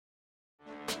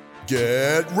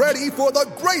Get ready for the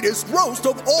greatest roast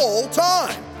of all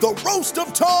time, the Roast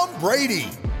of Tom Brady,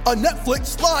 a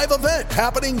Netflix live event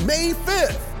happening May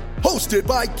 5th. Hosted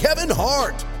by Kevin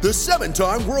Hart, the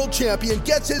 7-time world champion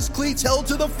gets his cleats held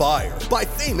to the fire by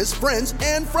famous friends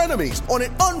and frenemies on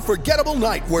an unforgettable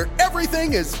night where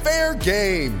everything is fair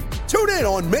game. Tune in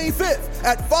on May 5th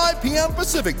at 5 p.m.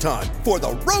 Pacific time for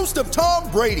the Roast of Tom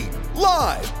Brady,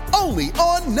 live only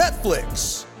on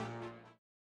Netflix.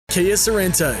 Kia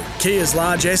Sorrento, Kia's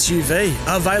large SUV,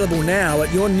 available now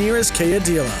at your nearest Kia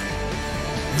dealer.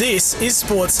 This is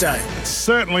Sports Day. It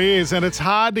certainly is, and it's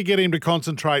hard to get him to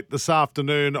concentrate this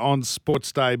afternoon on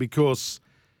Sports Day because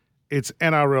it's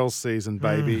NRL season,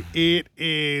 baby. It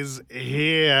is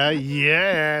here,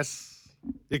 yes.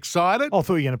 Excited? I thought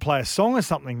you were going to play a song or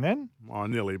something then. Oh,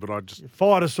 nearly, but I just...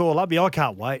 Fired us all up. Yeah, I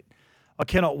can't wait. I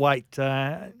cannot wait.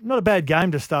 Not a bad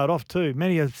game to start off too.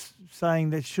 Many are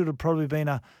saying that should have probably been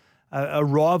a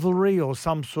rivalry or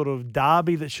some sort of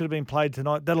derby that should have been played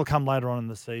tonight. That'll come later on in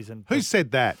the season. Who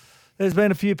said that? There's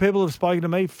been a few people who have spoken to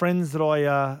me, friends that I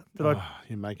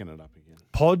You're making it up again.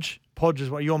 Podge is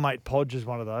one. Your mate Podge is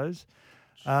one of those.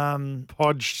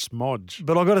 Podge Smodge.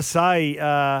 But I've got to say,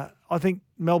 I think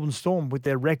Melbourne Storm with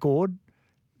their record,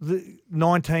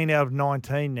 19 out of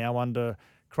 19 now under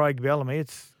Craig Bellamy.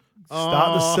 It's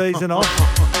start the season off.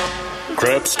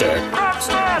 Crap stack.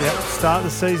 Yep, start the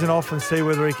season off and see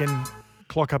whether he can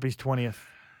clock up his 20th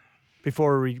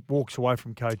before he walks away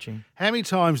from coaching. How many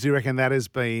times do you reckon that has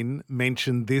been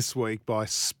mentioned this week by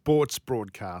sports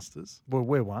broadcasters? Well,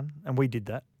 we're one, and we did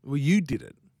that. Well, you did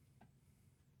it.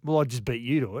 Well, I just beat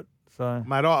you to it. So,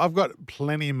 Mate, I've got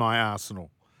plenty in my arsenal.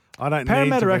 I don't need to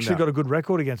Parramatta bring actually that. got a good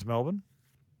record against Melbourne.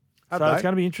 Have So they? it's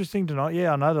going to be interesting tonight.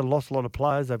 Yeah, I know they've lost a lot of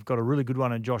players. They've got a really good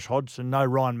one in Josh Hodgson. No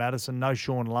Ryan Madison, no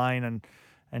Sean Lane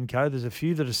and co. There's a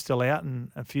few that are still out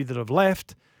and a few that have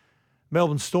left.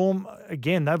 Melbourne Storm,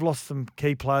 again, they've lost some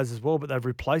key players as well, but they've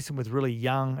replaced them with really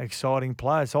young, exciting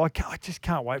players. So I just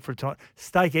can't wait for it tonight.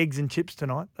 Steak, eggs and chips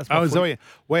tonight. That's my Zoe,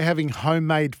 we're having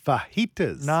homemade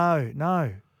fajitas.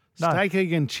 No. Steak,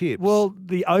 egg and chips. Well,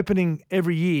 the opening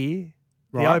every year,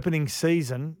 Right. the opening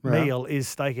season Right. meal is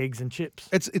steak, eggs and chips.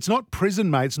 It's not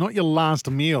prison, mate. It's not your last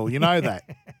meal. You know that.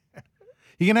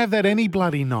 You can have that any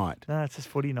bloody night. No, it's just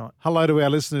footy night. Hello to our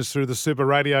listeners through the Super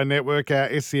Radio Network, our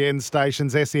SEN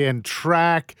stations, SEN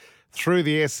Track, through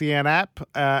the SEN app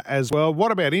as well.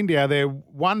 What about India? They're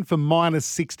 1 for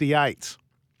 -68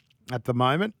 at the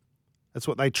moment. That's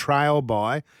what they trail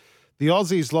by. The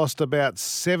Aussies lost about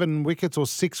 7 wickets or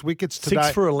 6 wickets today.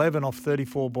 6 for 11 off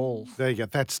 34 balls. There you go.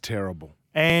 That's terrible.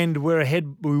 And we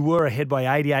were ahead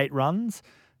by 88 runs.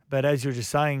 But as you were just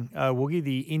saying, Woogie,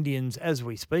 the Indians, as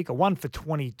we speak, are 1 for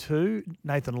 22.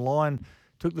 Nathan Lyon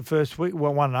took the first wicket,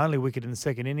 one and only wicket in the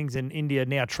second innings, and India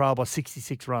now trail by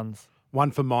 66 runs.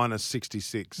 1 for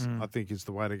 -66, I think is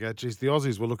the way to go. Geez, the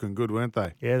Aussies were looking good, weren't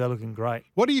they? Yeah, they're looking great.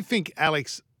 What do you think,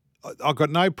 Alex? I've got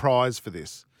no prize for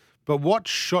this, but what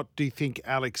shot do you think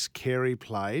Alex Carey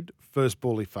played first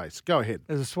ball he faced? Go ahead.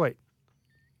 There's a sweep.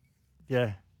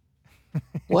 Yeah.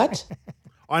 What?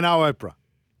 I know, Oprah.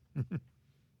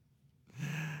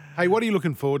 Hey, what are you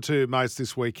looking forward to most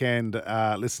this weekend,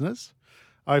 listeners?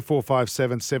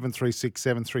 0457 736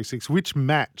 736. Which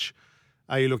match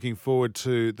are you looking forward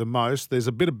to the most? There's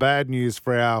a bit of bad news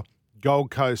for our Gold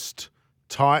Coast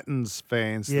Titans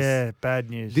fans. Yeah, bad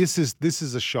news. This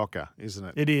is a shocker, isn't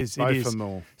it? It is. Both It is. of them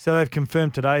all. So they've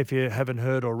confirmed today, if you haven't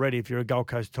heard already, if you're a Gold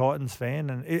Coast Titans fan,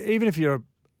 and even if you're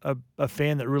a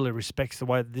fan that really respects the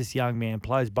way that this young man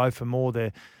plays, both for more,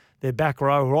 their back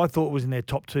row, who I thought was in their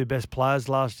top 2 best players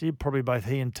last year, probably both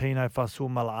he and Tino Fasul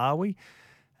Malaawi.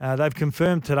 They've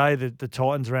confirmed today that the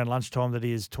Titans around lunchtime that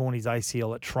he has torn his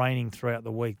ACL at training throughout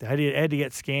the week. They had to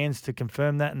get scans to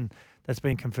confirm that, and that's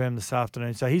been confirmed this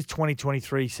afternoon. So his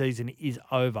 2023 season is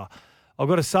over. I've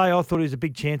got to say, I thought he was a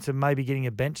big chance of maybe getting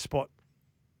a bench spot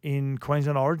in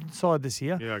Queensland Origin side this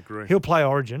year. Yeah, I agree. He'll play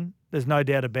Origin. There's no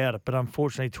doubt about it. But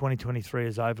unfortunately, 2023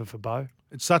 is over for Bo.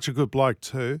 It's such a good bloke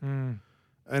too.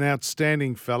 An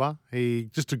outstanding fella. He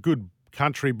just a good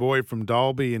country boy from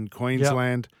Dalby in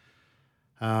Queensland.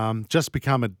 Just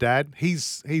become a dad.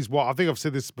 He's what I think I've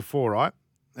said this before, right?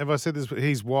 Have I said this?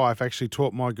 His wife actually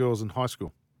taught my girls in high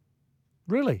school.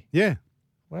 Really? Yeah.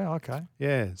 Wow, okay.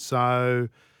 Yeah. So,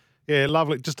 yeah,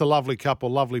 lovely. Just a lovely couple,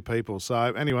 lovely people. So,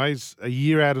 anyways, a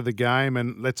year out of the game,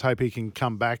 and let's hope he can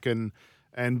come back and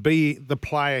be the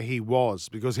player he was,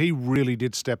 because he really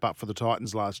did step up for the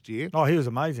Titans last year. Oh, he was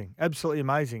amazing. Absolutely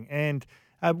amazing. And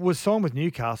was signed with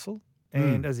Newcastle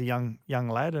and as a young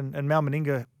lad. And Mal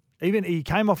Meninga, even he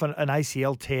came off an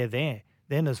ACL tear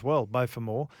then as well, both for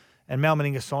more. And Mal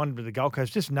Meninga signed with the Gold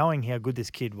Coast just knowing how good this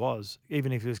kid was,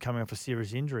 even if he was coming off a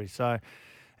serious injury. So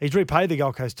he's repaid the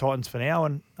Gold Coast Titans for now.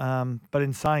 And but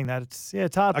in saying that,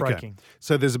 it's heartbreaking. Okay.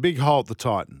 So there's a big hole at the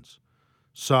Titans.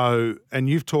 So, and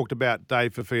you've talked about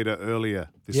Dave Fafita earlier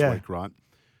this week, right?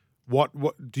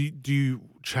 What do you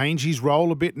change his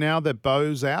role a bit now that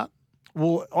Bo's out?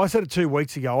 Well, I said it 2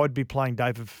 weeks ago. I'd be playing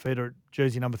David Fafita at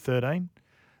jersey number 13.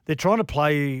 They're trying to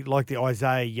play like the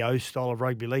Isaiah Yeo style of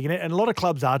rugby league, and a lot of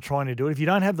clubs are trying to do it. If you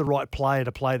don't have the right player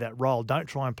to play that role, don't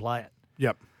try and play it.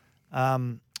 Yep.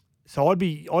 So I'd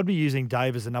be using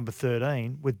Dave as a number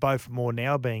 13 with both Moore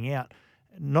now being out,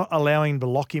 not allowing him to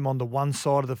lock him on the one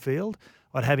side of the field.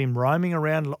 I'd have him roaming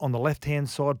around on the left-hand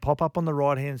side, pop up on the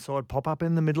right-hand side, pop up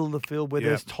in the middle of the field where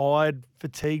there's tired,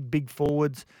 fatigued big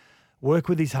forwards, work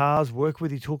with his halves, work with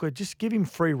his hooker, just give him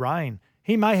free rein.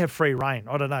 He may have free rein.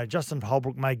 I don't know. Justin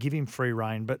Holbrook may give him free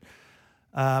rein, but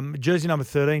jersey number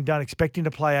 13, don't expect him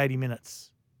to play 80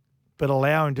 minutes, but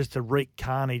allow him just to wreak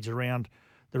carnage around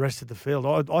the rest of the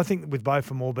field. I think with both of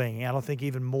them all being out, I think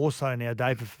even more so now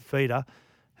David Fafita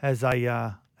has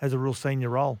a real senior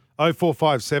role.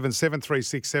 0457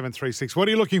 736 736. What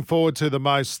are you looking forward to the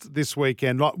most this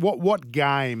weekend? Like what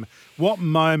game, what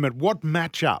moment, what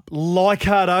matchup?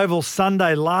 Leichhardt Oval,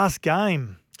 Sunday, last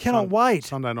game. Cannot wait.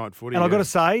 Sunday night footy. And I've got to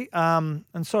say, and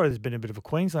sorry there's been a bit of a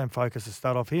Queensland focus to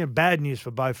start off here. Bad news for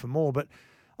both for more, but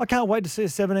I can't wait to see a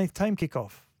 17th team kick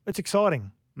off. It's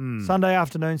exciting. Sunday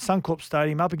afternoon, Suncorp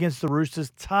Stadium, up against the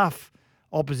Roosters. Tough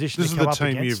opposition This to is come the up team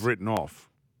against. you've written off.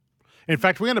 In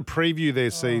fact, we're going to preview their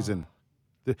season.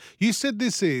 You said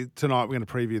this tonight we're going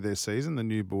to preview their season, the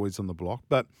new boys on the block,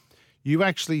 but you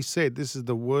actually said this is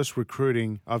the worst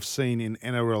recruiting I've seen in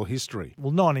NRL history.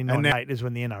 Well, 1998 is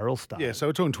when the NRL started. Yeah, so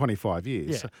we're talking 25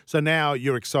 years. Yeah. So now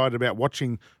you're excited about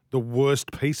watching the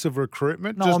worst piece of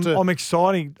recruitment? No, I'm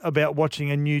excited about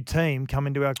watching a new team come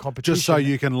into our competition. Just so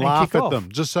you can and laugh kick at off. them.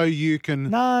 Just so you can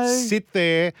No. sit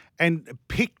there and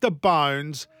pick the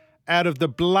bones out of the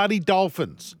bloody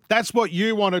Dolphins. That's what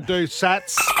you want to do,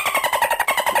 Sats.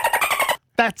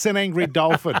 That's an angry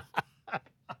dolphin.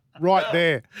 Right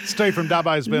there. Steve from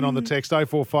Dubbo's been on the text,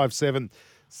 0457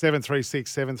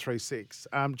 736 736.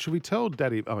 Should we tell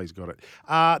Daddy? Oh, he's got it.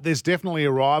 There's definitely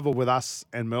a rival with us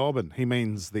and Melbourne. He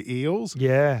means the Eels.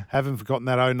 Yeah. Haven't forgotten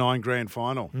that 09 grand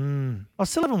final. I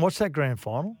still haven't watched that grand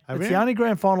final. Have It's you? the only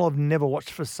grand final I've never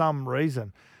watched for some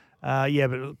reason. Yeah,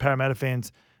 but Parramatta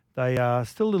fans, they are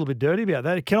still a little bit dirty about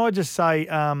that. Can I just say,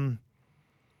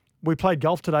 we played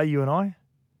golf today, you and I.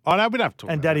 Oh, no, we don't have to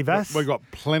talk And about Daddy it. Vass? We've got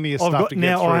plenty of I've stuff got to get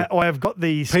now. through. I have got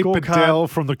the Pete scorecard. Bedell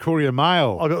from the Courier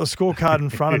Mail. I've got the scorecard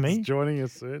in front of He's me. joining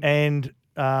us soon. And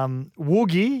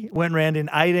Woogie went round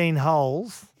in 18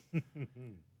 holes,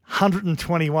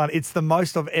 121. It's the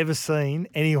most I've ever seen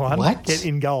anyone What? get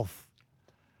in golf.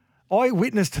 I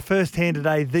witnessed firsthand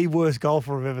today the worst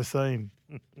golfer I've ever seen.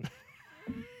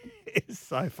 It's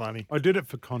so funny. I did it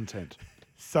for content.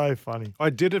 So funny.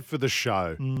 I did it for the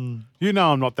show. You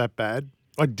know I'm not that bad.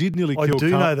 I did nearly I kill do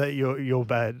know that you're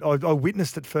bad. I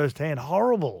witnessed it firsthand.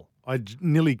 Horrible.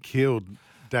 nearly killed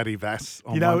Daddy Vass.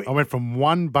 On You know- one. I went from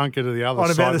one bunker to the other. On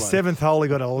about the sideways. seventh hole, he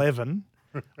got 11.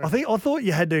 I thought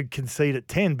you had to concede at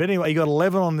 10, but anyway, he got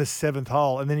 11 on this seventh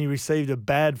hole, and then he received a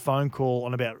bad phone call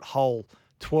on about hole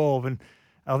 12, and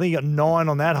I think he got 9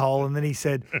 on that hole, and then he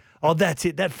said, "Oh, that's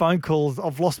it. That phone call's.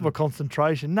 I've lost my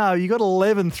concentration." No, you got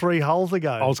 11 3 holes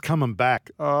ago. I was coming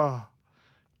back. Oh,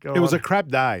 God. It was a crap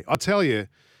day. I tell you,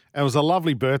 it was a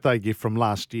lovely birthday gift from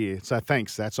last year. So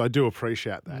thanks, Sats. I do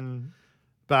appreciate that.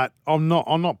 But I'm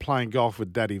not playing golf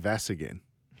with Daddy Vass again.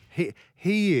 He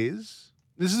is.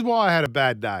 This is why I had a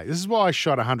bad day. This is why I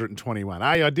shot 121. A,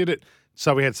 I did it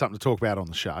so we had something to talk about on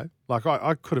the show. Like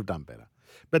I could have done better.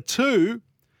 But 2,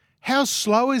 how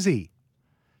slow is he?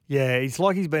 Yeah, it's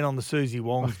like he's been on the Susie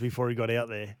Wongs before he got out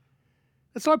there.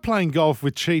 It's like playing golf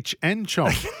with Cheech and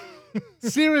Chomp.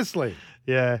 Seriously.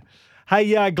 Yeah.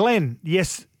 Hey, Glenn.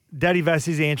 Yes, Daddy Vass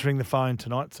is answering the phone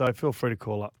tonight, so feel free to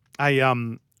call up. Hey,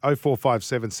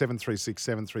 0457 736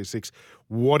 736.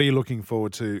 What are you looking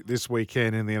forward to this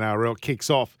weekend in the NRL? Kicks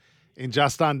off in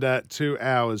just under 2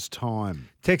 hours' time.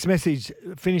 Text message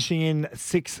finishing in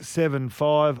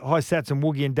 675. Hi, Sats and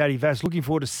Woogie and Daddy Vass. Looking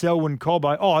forward to Selwyn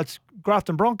Cobbo. Oh, it's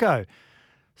Grafton Bronco.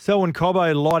 Selwyn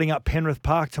Cobbo lighting up Penrith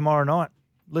Park tomorrow night.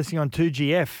 Listening on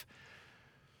 2GF.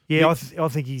 Yeah, I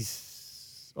think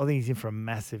he's in for a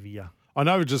massive year. I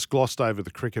know we just glossed over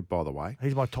the cricket, by the way.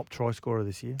 He's my top try scorer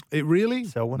this year. It really?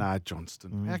 Selwyn. No,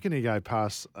 Johnston. How can he go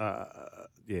past?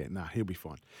 He'll be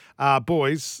fine.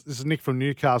 Boys, this is Nick from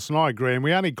Newcastle, and I agree. And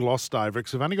we only glossed over it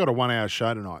because we've only got a 1 hour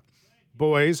show tonight.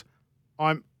 Boys,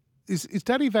 I'm Is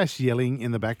Daddy Vash yelling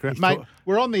in the background? He's Mate, talk-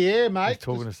 we're on the air, mate. He's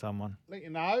talking to Just someone. let you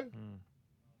know.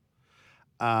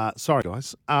 Sorry,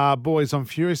 guys. Boys, I'm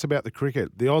furious about the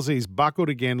cricket. The Aussies buckled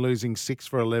again, losing 6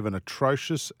 for 11.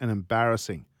 Atrocious and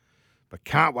embarrassing. But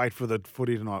can't wait for the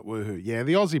footy tonight. Woohoo. Yeah,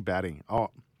 the Aussie batting. Oh,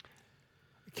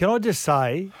 Can I just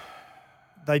say,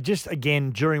 they just,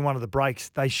 again, during one of the breaks,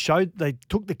 they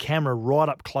took the camera right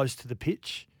up close to the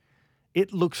pitch.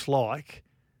 It looks like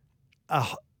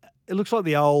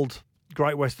the old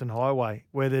Great Western Highway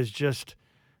where there's just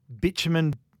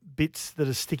bitumen bits that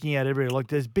are sticking out everywhere. Like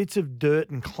there's bits of dirt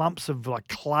and clumps of like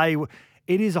clay.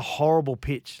 It is a horrible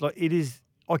pitch. Like it is,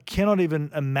 I cannot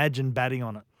even imagine batting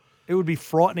on it. It would be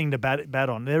frightening to bat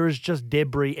on. There is just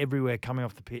debris everywhere coming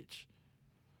off the pitch.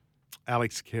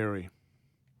 Alex Carey.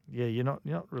 Yeah, you're not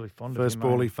really fond First of him.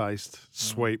 ball eh? he faced,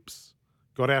 sweeps,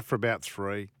 got out for about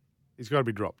 3. He's got to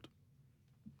be dropped.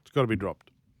 It's got to be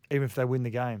dropped. Even if they win the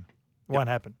game. It won't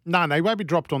happen. No, he won't be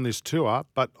dropped on this tour,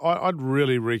 but I'd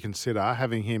really reconsider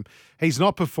having him. He's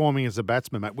not performing as a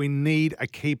batsman, mate. We need a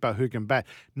keeper who can bat.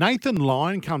 Nathan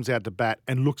Lyon comes out to bat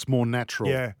and looks more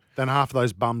natural than half of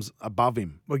those bums above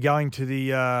him. We're going to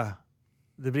the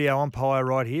video umpire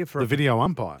right here for The video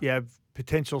umpire. Yeah,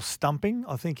 potential stumping,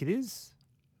 I think it is,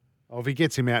 Oh, if he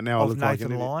gets him out now, I of look like an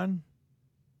Nathan idiot. Lyon.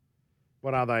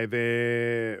 What are they?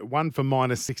 They're 1 for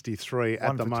minus 63 at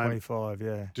One the for moment. 25,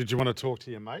 yeah. Did you want to talk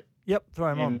to your mate? Yep,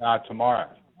 throw him on. Tomorrow.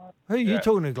 Who are you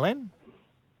talking to, Glenn?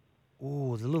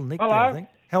 Oh, there's a little nick there, Hello. I think.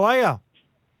 How are you?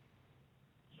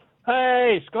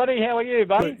 Hey, Scotty, how are you,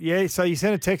 buddy? Yeah, so you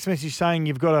sent a text message saying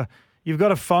you've got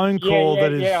a phone call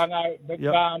that is... I know. But,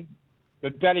 Yep.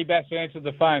 but Daddy Bass answered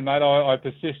the phone, mate. I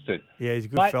persisted. Yeah, he's a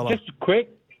good Mate, fella. just quick.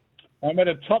 I met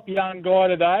a top young guy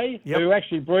today Yep. who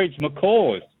actually breeds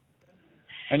macaws.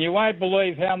 And you won't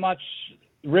believe how much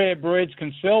rare breeds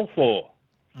can sell for.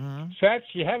 Mm-hmm. Sats,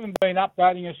 you haven't been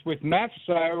updating us with maths,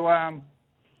 so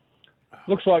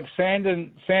looks like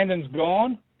Sandon's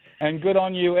gone. And good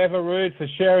on you, Everrude, for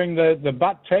sharing the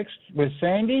butt text with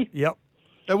Sandy. Yep.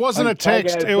 It wasn't a And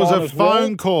text. Tago's It was gone a as well.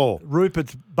 phone call.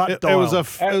 Rupert's butt It dial. was a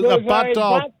It was butt a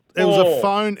dial. butt It was a call.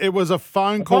 phone. It was a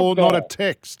phone A call, butt not a dial.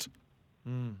 text.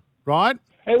 Right?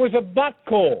 It was a butt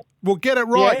call. Well, get it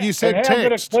right. Yeah, You said and how good a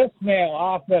text. clip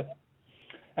now after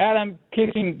Adam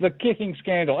the kissing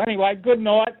scandal. Anyway, good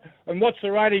night. And what's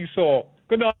the rating saw?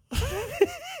 Good night.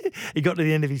 He got to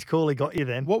the end of his call. He got you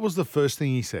then. What was the first thing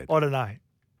he said? I don't know.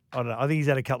 I think he's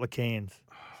had a couple of cans.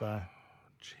 So.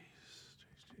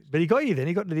 But he got you then.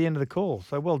 He got to the end of the call.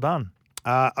 So well done.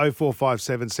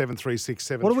 0457 736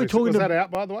 736. What are we talking Was to- that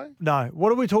out, by the way? No.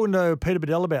 What are we talking to Peter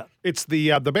Bedell about? It's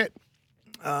the bet.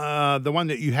 The one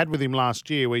that you had with him last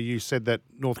year where you said that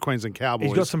North Queensland Cowboys.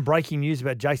 He's got some breaking news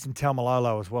about Jason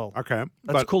Taumalolo as well. Okay.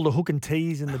 That's called a hook and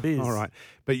tease in the biz. All right.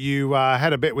 But you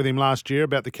had a bet with him last year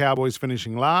about the Cowboys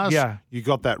finishing last. Yeah. You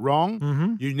got that wrong.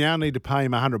 Mm-hmm. You now need to pay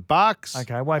him $100.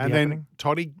 Okay, won't be and happening. then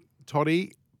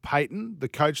Toddy Payton, the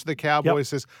coach of the Cowboys,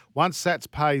 says, once Sats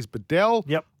pays Bedell,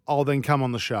 Yep. I'll then come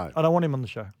on the show. I don't want him on the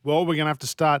show. Well, we're going to have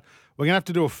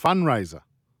to do a fundraiser.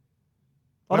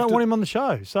 I don't want him on the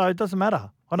show, so it doesn't matter.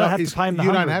 I don't have to pay him the You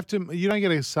don't 100. have to. You don't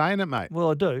get a say in it, mate.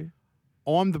 Well, I do.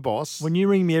 I'm the boss. When you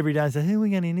ring me every day and say, who are we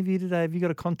going to interview today? Have you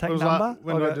got a contact I was number? like,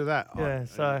 when did I do that? Yeah, Oh,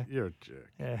 so. You're a jerk.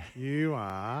 Yeah. You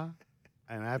are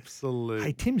an absolute.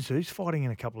 Hey, Tim Zoo's fighting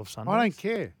in a couple of Sundays. I don't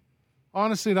care. I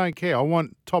honestly don't care. I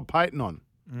want Todd Payton on.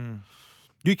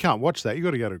 You can't watch that. You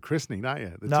got to go to a christening, don't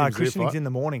you? The No, Tim Zoo christening's fight. in the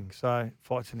morning, so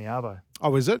fights in the Arvo.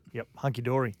 Oh, is it? Yep,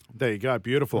 hunky-dory. There you go.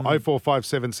 Beautiful.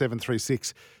 0457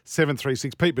 736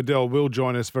 736. Pete Bedell will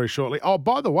join us very shortly. Oh,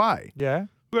 by the way, Yeah.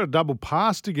 we've got a double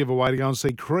pass to give away to go and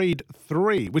see Creed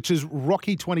 3, which is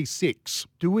Rocky 26.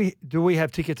 Do we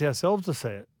have tickets ourselves to see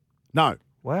it? No.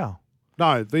 Wow.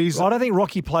 No, these. I don't think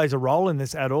Rocky plays a role in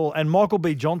this at all. And Michael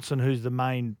B. Johnson, who's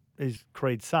is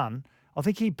Creed's son, I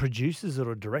think he produces it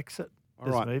or directs it.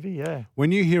 This right. movie, yeah.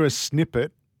 When you hear a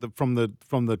snippet from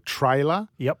the trailer,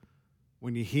 Yep.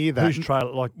 when you hear that. Whose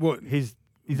trailer? Like What? is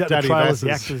that Daddy the trailers the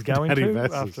Vass's- actor's going Daddy to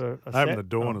Vass's. after a Open set? the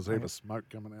door and Oh, there's a heap okay. of smoke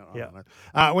coming out. I Yeah. don't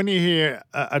know. When you hear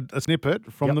a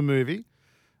snippet from Yep. the movie, you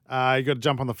got to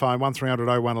jump on the phone, 1300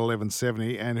 01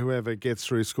 1170, and whoever gets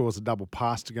through scores a double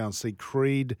pass to go and see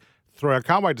Creed 3. I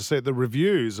can't wait to see it. The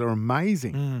reviews are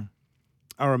amazing.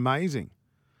 Are amazing.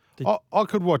 I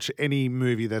could watch any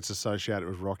movie that's associated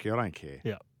with Rocky. I don't care.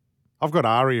 Yeah. I've got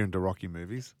Aria into Rocky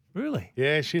movies. Really?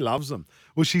 Yeah, she loves them.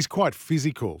 Well, she's quite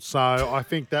physical, so I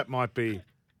think that might be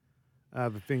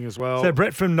the thing as well. So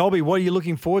Brett from Nobby, what are you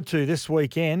looking forward to this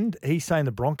weekend? He's saying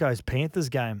the Broncos-Panthers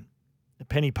game at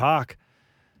Penny Park.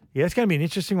 Yeah, it's going to be an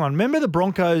interesting one. Remember the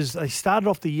Broncos, they started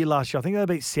off the year last year. I think they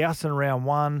beat Southern round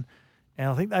 1, and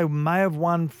I think they may have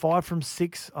won 5 from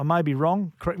 6. I may be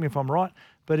wrong. Correct me if I'm right.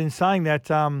 But in saying that,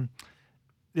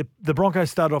 the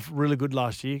Broncos started off really good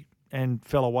last year and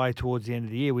fell away towards the end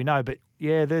of the year. We know, but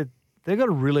yeah, they've got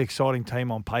a really exciting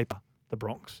team on paper, the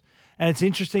Bronx. And it's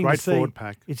interesting Great to see. forward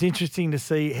pack. It's interesting to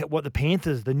see what the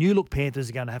Panthers, the new look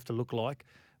Panthers, are going to have to look like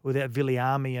without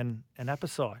Viliami and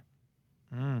Apasai.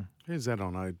 Who's that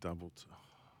on O double?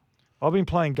 I've been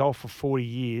playing golf for 40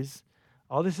 years.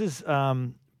 Oh, this is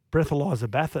Breathalyzer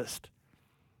Bathurst.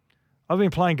 I've been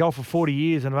playing golf for 40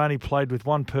 years and I've only played with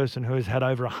one person who has had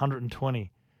over 120.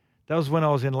 That was when I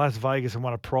was in Las Vegas and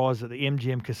won a prize at the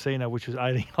MGM Casino, which was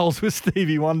 18 holes with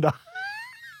Stevie Wonder.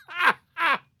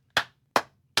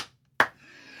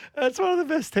 That's one of the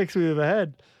best texts we've ever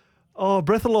had. Oh,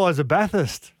 Breathalyzer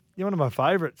Bathurst. You're one of my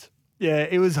favourites. Yeah,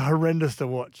 it was horrendous to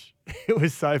watch. It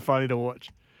was so funny to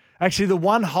watch. Actually, the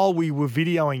one hole we were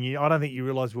videoing you, I don't think you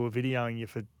realised we were videoing you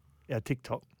for our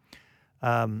TikTok.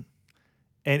 And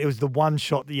it was the one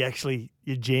shot that you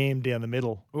jammed down the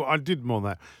middle. Well, I did more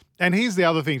than that. And here's the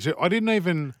other thing, too. I didn't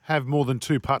even have more than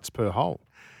 2 putts per hole.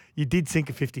 You did sink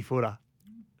a 50-footer.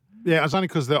 Yeah, it was only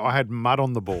because I had mud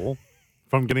on the ball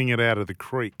from getting it out of the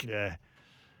creek. Yeah,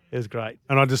 it was great.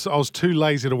 And I was too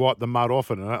lazy to wipe the mud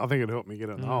off it, and I think it helped me get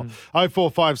it in the hole.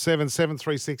 0457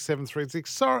 736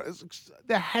 736. Sorry,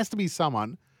 there has to be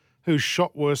someone who's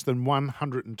shot worse than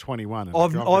 121.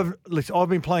 I've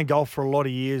been playing golf for a lot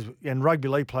of years, and rugby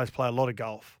league players play a lot of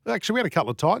golf. Actually, we had a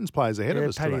couple of Titans players ahead of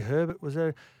us Paddy today. Herbert was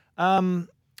there.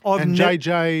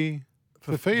 JJ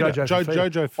Fafita.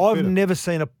 Jojo Fafita. I've never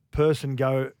seen a person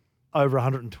go over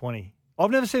 120.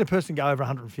 I've never seen a person go over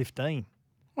 115.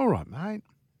 All right, mate.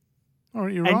 All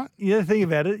right, you're and right. The other thing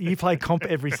about it, you play comp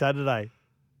every Saturday.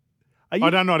 I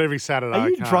don't, not every Saturday. Are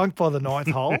you drunk by the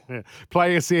 9th hole?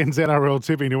 Play SEN's NRL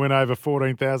tipping to win over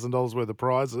 $14,000 worth of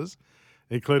prizes,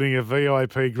 including a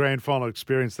VIP grand final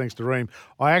experience thanks to Ream.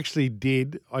 I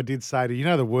did say to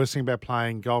you, the worst thing about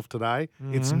playing golf today?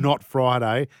 It's not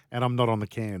Friday and I'm not on the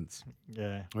cans.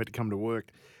 Yeah. I had to come to work.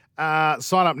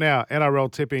 Sign up now,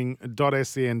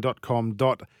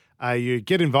 nrltipping.sen.com.au.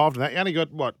 Get involved in that. You only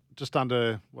got, just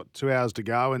under, 2 hours to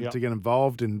go and to get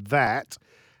involved in that.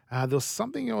 There was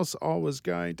something else I was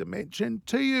going to mention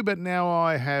to you, but now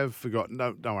I have forgotten.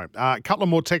 No, don't worry. A couple of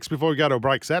more texts before we go to a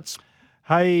break, Sats.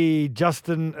 Hey,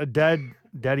 Justin,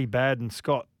 Daddy Bad and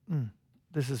Scott.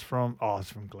 This is from, it's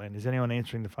from Glenn. Is anyone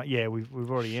answering the phone? Yeah, we've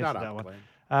already answered that one.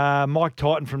 Glenn. Mike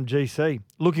Titan from GC.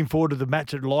 Looking forward to the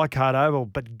match at Leichhardt Oval,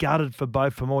 but gutted for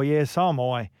both for more. Yeah, so am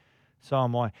I.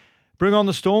 Bring on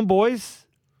the Storm boys.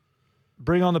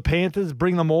 Bring on the Panthers.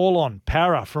 Bring them all on.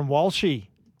 Para from Walshy.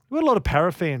 We've got a lot of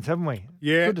Para fans, haven't we?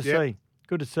 Yeah. Good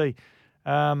to see.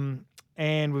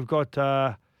 And we've got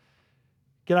G'day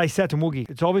Sat and Woogie.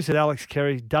 It's obvious that Alex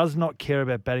Carey does not care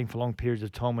about batting for long periods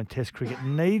of time when Test cricket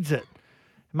needs it.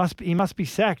 He must be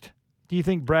sacked. Do you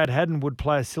think Brad Haddon would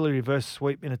play a silly reverse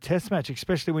sweep in a Test match,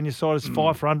 especially when your side is 5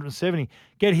 for 170?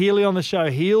 Get Healy on the show.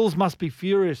 Heels must be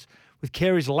furious with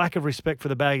Carey's lack of respect for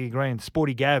the baggy green.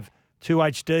 Sporty Gav,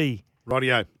 2HD.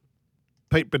 Rightio.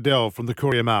 Pete Bedell from the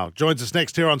Courier Mail joins us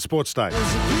next here on Sports Day.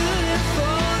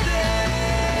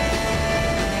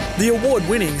 The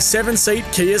award-winning 7-seat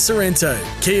Kia Sorrento,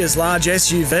 Kia's large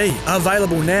SUV,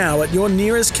 available now at your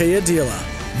nearest Kia dealer.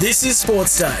 This is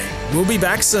Sports Day. We'll be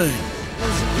back soon.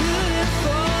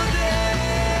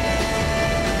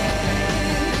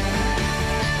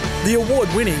 The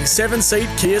award-winning 7-seat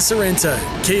Kia Sorrento,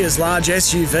 Kia's large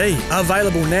SUV,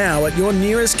 available now at your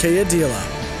nearest Kia dealer.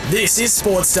 This is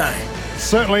Sports Day.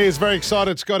 Certainly is. Very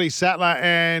excited. Scotty Sattler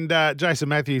and Jason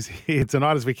Matthews here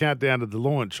tonight as we count down to the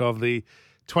launch of the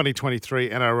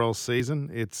 2023 NRL season.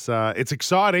 It's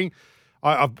exciting.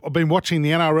 I've been watching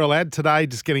the NRL ad today,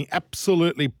 just getting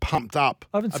absolutely pumped up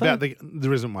about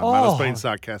there isn't one, mate. I was being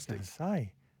sarcastic. I was gonna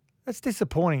say, that's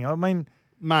disappointing. I mean,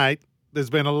 mate, there's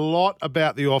been a lot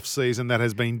about the off-season that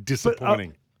has been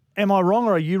disappointing. Am I wrong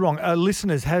or are you wrong?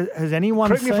 Listeners, has anyone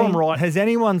Correct me if I'm right. Has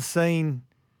anyone seen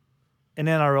an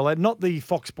NRL ad? Not the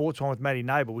Fox Sports one with Matty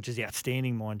Noble, which is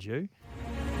outstanding, mind you.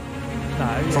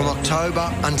 No. From October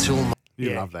until...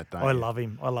 You love that, don't you? I love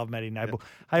him. I love Matty Noble.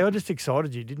 Yeah. Hey, I just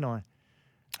excited you, didn't I?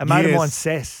 A mate of mine,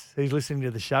 Sess, who's listening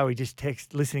to the show, he just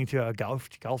texted, listening to our golf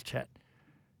chat.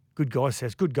 Good guy,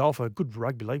 Sess. Good golfer. Good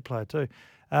rugby league player too.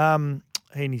 He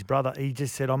and his brother, he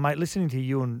just said, mate, listening to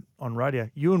you on radio,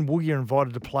 you and Woogie are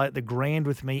invited to play at the Grand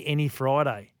with me any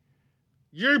Friday.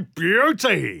 You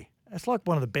beauty. That's like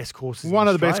one of the best courses One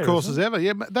of the best courses ever.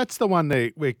 Yeah, that's the one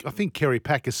there where I think Kerry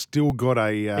Pack has still got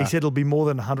a... he said it'll be more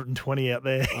than 120 out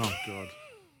there. Oh, God.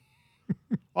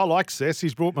 I like Sess.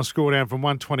 He's brought my score down from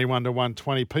 121 to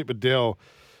 120. Pete Bedell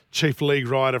Chief League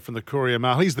Rider from the Courier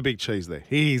Mail. He's the big cheese there.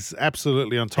 He's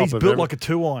absolutely on top He's of it. built like a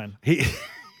 2-iron.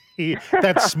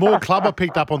 That small club I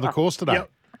picked up on the course today.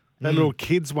 Yep. That little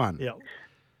kids one. Yep.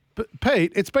 But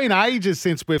Pete, it's been ages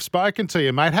since we've spoken to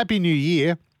you, mate. Happy New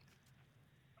Year.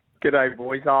 G'day,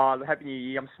 boys. Happy New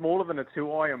Year. I'm smaller than a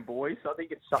 2-iron, boys. I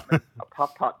think it's something, a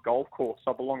putt-putt golf course.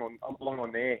 I belong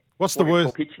on there. What's the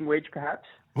worst? Pitching wedge, perhaps?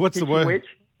 What's the worst? Wedge?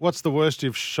 What's the worst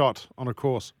you've shot on a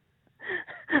course?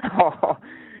 Oh,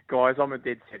 guys, I'm a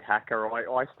dead set hacker.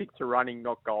 I stick to running,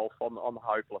 not golf. I'm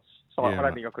hopeless. So I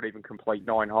don't think I could even complete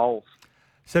 9 holes.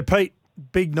 So, Pete,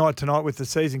 big night tonight with the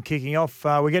season kicking off.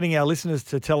 We're getting our listeners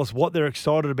to tell us what they're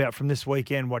excited about from this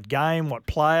weekend. What game, what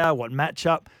player, what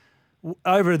matchup.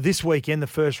 Over this weekend, the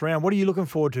first round, what are you looking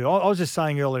forward to? I was just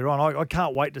saying earlier on, I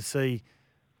can't wait to see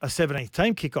a 17th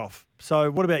team kick off. So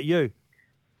what about you?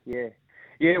 Yeah.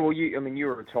 Yeah, well, you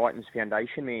were a Titans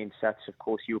Foundation man, Sats. Of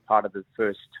course, you were part of the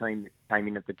first team that came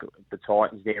in at the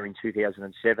Titans there in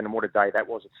 2007. And what a day that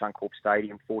was at Suncorp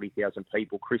Stadium, 40,000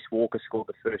 people. Chris Walker scored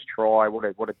the first try. What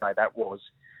a day that was.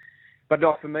 But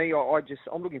for me,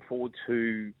 I'm looking forward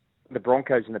to the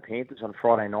Broncos and the Panthers on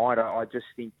Friday night. I just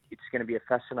think it's going to be a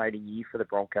fascinating year for the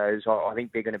Broncos. I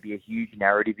think they're going to be a huge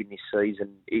narrative in this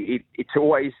season. It's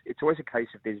always a case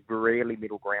of there's rarely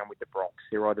middle ground with the Bronx.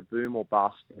 They're either boom or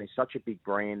bust, and they're such a big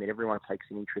brand that everyone takes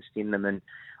an interest in them. And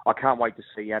I can't wait to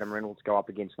see Adam Reynolds go up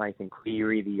against Nathan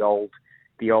Cleary, the old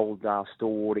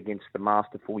stalwart against the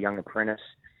masterful young apprentice.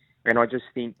 And I just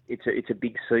think it's a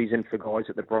big season for guys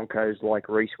at the Broncos like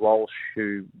Reece Walsh,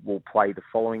 who will play the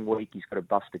following week. He's got a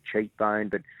busted cheekbone.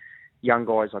 But young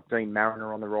guys like Dean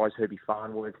Mariner on the rise, Herbie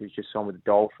Farnworth, who's just signed with the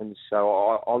Dolphins.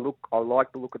 So I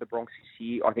like the look of the Bronx this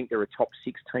year. I think they're a top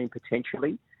 6 team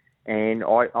potentially. And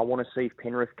I want to see if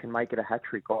Penrith can make it a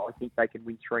hat-trick. I think they can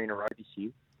win 3 in a row this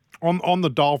year. On the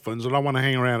Dolphins, I don't want to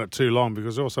hang around it too long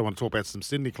because I also want to talk about some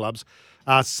Sydney clubs.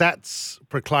 Sats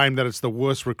proclaimed that it's the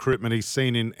worst recruitment he's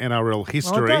seen in NRL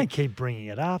history. Oh, don't keep bringing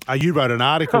it up. You wrote an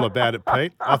article about it,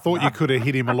 Pete. I thought you could have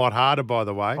hit him a lot harder, by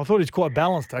the way. I thought he was quite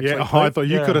balanced, actually. Yeah, Pete. I thought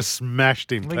you could have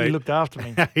smashed him, I think Pete. he looked after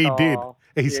me. He did.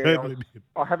 He certainly did.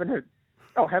 I haven't heard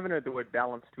the word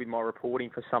balanced with my reporting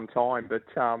for some time, but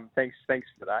thanks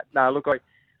for that. No, look,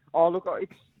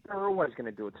 they're always going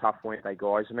to do a tough, weren't they,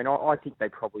 guys? I mean, I think they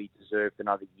probably deserved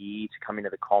another year to come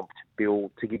into the comp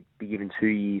to be given 2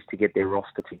 years to get their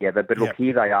roster together. But look,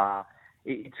 Here they are.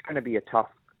 It's going to be a tough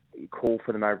call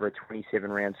for them over a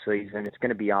 27-round season. It's going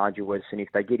to be arduous, and if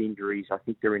they get injuries, I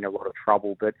think they're in a lot of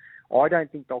trouble. But I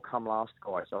don't think they'll come last,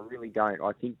 guys. I really don't.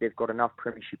 I think they've got enough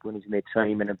premiership winners in their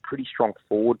team and a pretty strong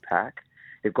forward pack.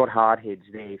 They've got hard heads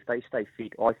there. If they stay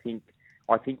fit, I think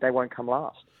they won't come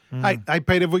last. Hey,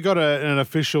 Pete, have we got an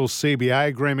official CBA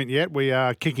agreement yet? We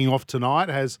are kicking off tonight.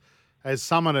 Has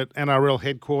someone at NRL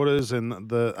headquarters and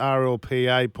the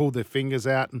RLPA pulled their fingers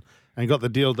out and got the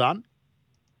deal done?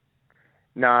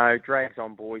 No, drags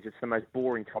on, boys. It's the most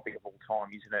boring topic of all time,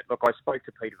 isn't it? Look, I spoke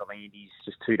to Peter V'landys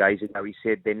just 2 days ago. He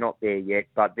said they're not there yet,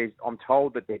 but I'm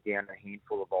told that they're down a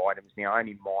handful of items now,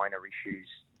 only minor issues.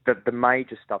 The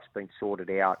major stuff's been sorted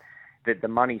out. The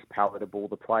money's palatable.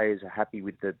 The players are happy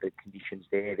with the conditions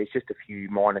there. There's just a few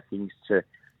minor things to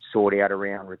sort out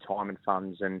around retirement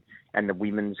funds and the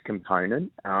women's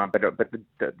component. But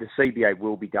the CBA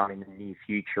will be done in the near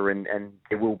future, and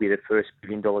there will be the first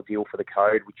 $1 billion deal for the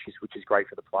code, which is great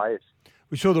for the players.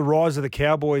 We saw the rise of the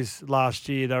Cowboys last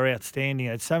year. They were outstanding.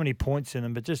 They had so many points in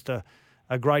them, but just a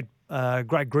great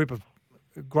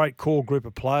core group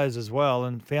of players as well,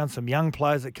 and found some young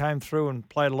players that came through and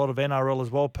played a lot of NRL as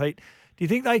well. Pete, do you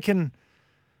think they can?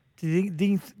 Do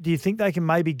you think they can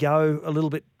maybe go a little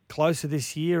bit closer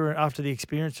this year after the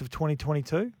experience of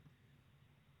 2022?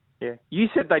 Yeah, you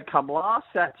said they'd come last.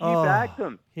 You bagged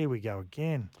them. Here we go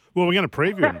again. Well, we're going to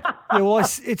preview them. Yeah, well,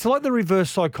 it's like the reverse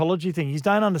psychology thing. You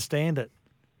don't understand it.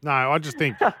 No, I just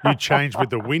think you change with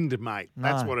the wind, mate.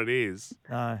 That's No. what it is.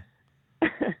 No.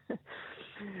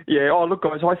 Yeah. Oh, look,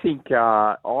 guys. I think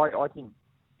I think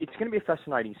it's going to be a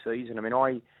fascinating season. I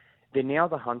mean, they're now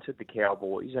the hunted, the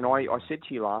Cowboys, and I said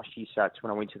to you last year, Sats, when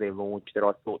I went to their launch, that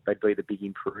I thought they'd be the big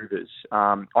improvers.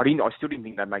 I still didn't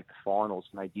think they'd make the finals,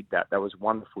 and they did that. That was a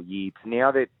wonderful year. But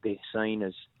now that they're seen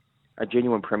as a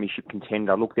genuine premiership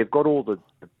contender, look, they've got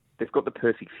they've got the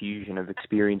perfect fusion of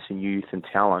experience and youth and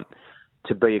talent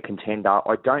to be a contender.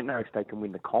 I don't know if they can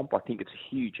win the comp. I think it's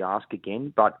a huge ask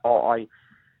again, but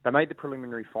they made the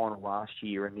preliminary final last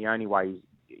year, and the only way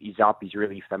is up is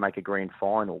really if they make a grand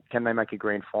final. Can they make a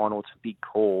grand final? It's a big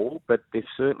call, but they've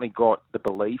certainly got the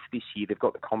belief this year. They've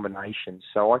got the combination.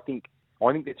 So I think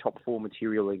they're top 4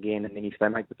 material again, and then if they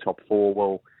make the top 4,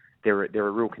 well, they're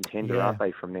a real contender, aren't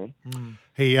they, from there?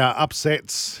 He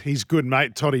upsets his good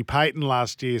mate Toddy Payton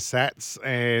last year, Sats,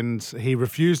 and he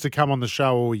refused to come on the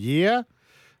show all year.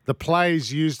 The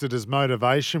players used it as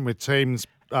motivation with teams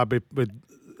with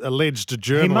alleged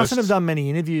journalists. He mustn't have done many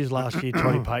interviews last year,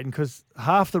 Toddy Payton, because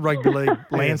half the rugby league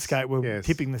landscape were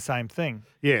tipping the same thing.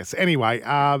 Yes. Anyway,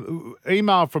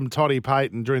 email from Toddy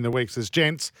Payton during the week says,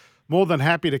 "Gents, more than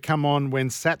happy to come on when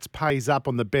Sats pays up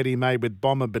on the bet he made with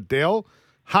Bomber Bedell.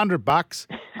 $100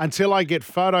 until I get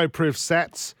photo proof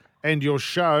Sats and your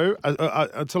show.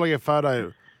 Until I get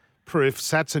photo proof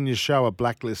Sats and your show are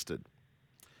blacklisted.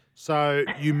 So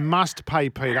you must pay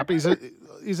Pete up. He's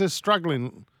a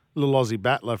struggling little Aussie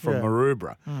battler from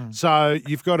Maroubra. So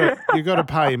you've got to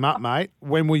pay him up, mate.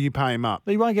 When will you pay him up?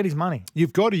 But he won't get his money.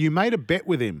 You've got to. You made a bet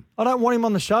with him. I don't want him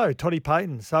on the show, Toddy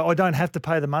Payton, so I don't have to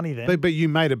pay the money then. But you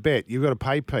made a bet. You've got to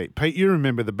pay Pete. Pete, you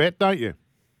remember the bet, don't you?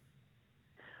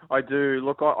 I do.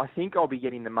 Look, I think I'll be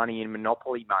getting the money in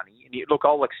Monopoly money. And look,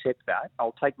 I'll accept that.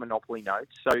 I'll take Monopoly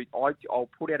notes. So I'll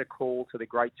put out a call to the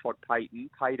great Todd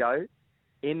Payton. Pato,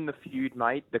 end the feud,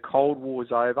 mate. The Cold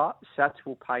War's over. Sats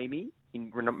will pay me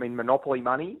in Monopoly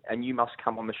money, and you must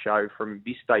come on the show from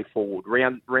this day forward.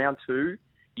 Round 2,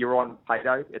 you're on,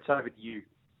 Pato. It's over to you.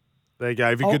 There you go.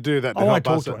 If you could do that, I won't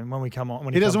talk to him when we come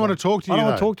on. He doesn't want to talk to you. I don't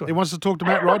want to talk to him. He wants to talk to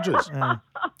Matt Rogers.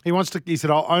 He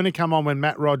said, "I'll only come on when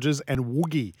Matt Rogers and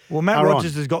Woogie." Well, Matt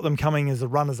Rogers has got them coming as the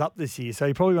runners-up this year, so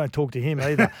he probably won't talk to him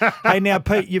either. Hey, now,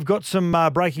 Pete, you've got some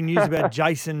breaking news about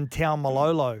Jason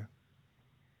Taumalolo.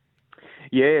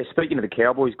 Yeah, speaking of the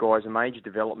Cowboys, guys, a major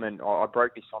development. I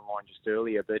broke this online just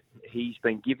earlier, but he's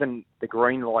been given the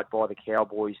green light by the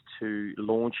Cowboys to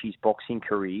launch his boxing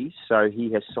career. So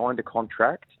he has signed a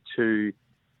contract to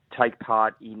take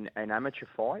part in an amateur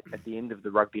fight at the end of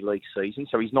the rugby league season.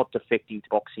 So he's not defecting to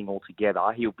boxing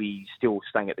altogether. He'll be still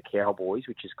staying at the Cowboys,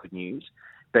 which is good news.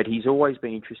 But he's always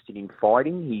been interested in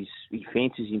fighting. He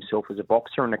fancies himself as a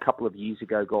boxer. And a couple of years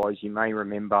ago, guys, you may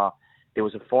remember there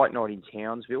was a fight night in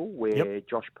Townsville where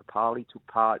Josh Papali took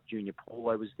part, Junior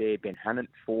Paulo was there, Ben Hannant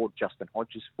fought, Justin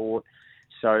Hodges fought.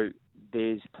 So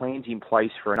there's plans in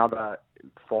place for another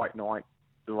fight night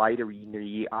later in the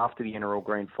year after the NRL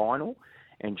Grand Final.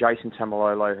 And Jason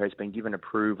Taumalolo has been given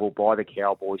approval by the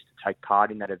Cowboys to take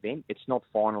part in that event. It's not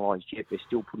finalised yet. They're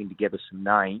still putting together some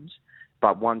names.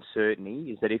 But one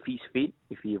certainty is that if he's fit,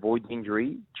 if he avoids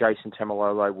injury, Jason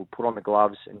Taumalolo will put on the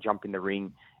gloves and jump in the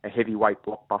ring. A heavyweight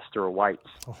blockbuster awaits.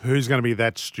 Who's going to be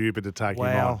that stupid to take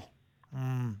him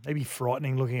on? Maybe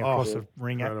frightening looking across the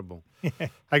ring. Incredible.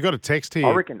 I got a text here.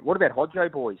 I reckon. What about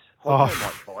Hodjo boys? Hodjo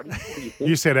might fight him.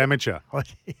 You said amateur.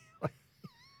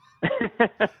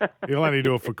 He'll only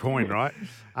do it for coin, right?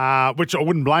 Which I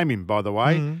wouldn't blame him, by the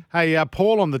way. Hey,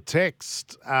 Paul on the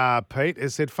text, Pete,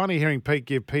 has said, funny hearing Pete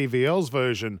give PVL's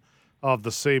version of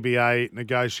the CBA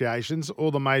negotiations.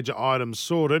 All the major items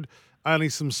sorted, only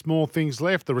some small things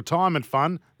left. The retirement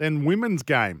fund, then women's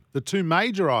game, the two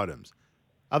major items.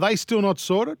 Are they still not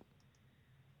sorted?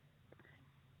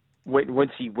 What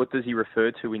does he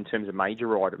refer to in terms of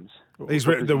major items?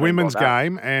 The women's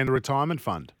game and retirement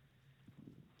fund.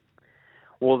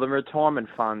 Well, the retirement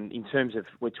fund, in terms of,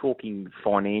 we're talking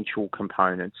financial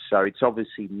components, so it's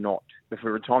obviously not, the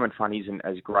retirement fund isn't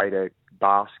as great a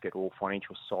basket or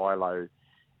financial silo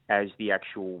as the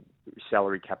actual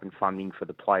salary cap and funding for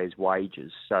the players'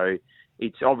 wages. So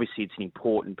it's an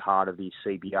important part of the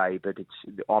CBA, but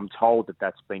I'm told that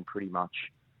that's been pretty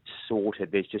much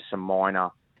sorted. There's just some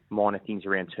minor things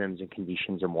around terms and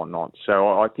conditions and whatnot. So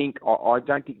I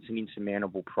don't think it's an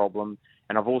insurmountable problem.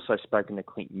 And I've also spoken to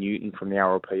Clint Newton from the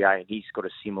RLPA, and he's got a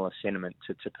similar sentiment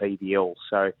to PVL.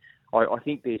 So I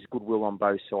think there's goodwill on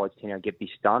both sides to now get this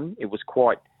done. It was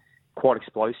quite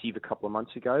explosive a couple of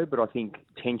months ago, but I think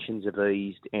tensions have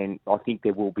eased, and I think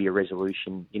there will be a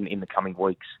resolution in the coming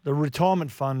weeks. The retirement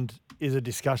fund is a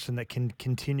discussion that can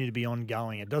continue to be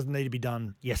ongoing. It doesn't need to be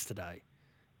done yesterday.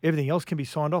 Everything else can be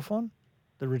signed off on.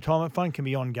 The retirement fund can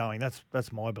be ongoing.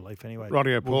 That's my belief anyway.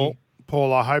 Rightio, Paul.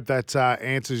 Paul, I hope that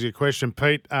answers your question.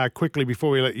 Pete, quickly before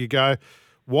we let you go,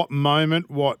 what moment,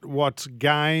 what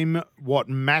game, what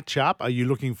matchup are you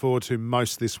looking forward to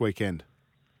most this weekend?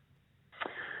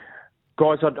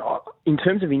 Guys, in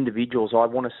terms of individuals, I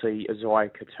want to see Isaiah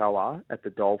Katoa at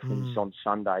the Dolphins on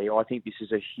Sunday. I think this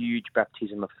is a huge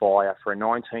baptism of fire for a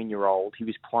 19-year-old. He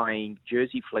was playing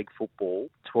Jersey flag football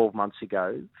 12 months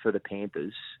ago for the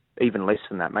Panthers, even less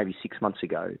than that, maybe 6 months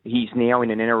ago. He's now in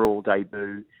an NRL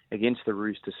debut against the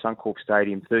Roosters, Suncorp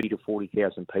Stadium, 30 to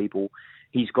 40,000 people.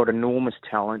 He's got enormous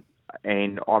talent,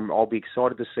 and I'll be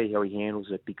excited to see how he handles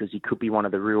it, because he could be one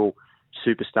of the real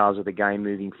superstars of the game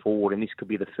moving forward, and this could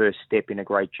be the first step in a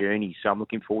great journey. So I'm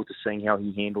looking forward to seeing how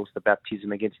he handles the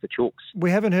baptism against the Chooks.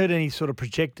 We haven't heard any sort of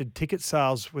projected ticket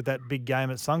sales with that big game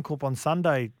at Suncorp on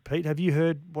Sunday, Pete. Have you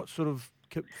heard what sort of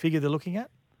figure they're looking at?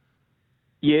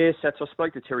 Yes, I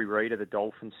spoke to Terry Reader, the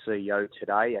Dolphins CEO,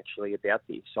 today actually about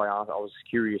this. I was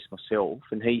curious myself,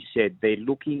 and he said they're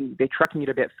tracking at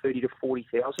about 30 to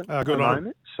 40,000 at the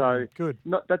moment. So good.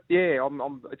 Not that, yeah,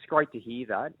 it's great to hear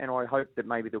that, and I hope that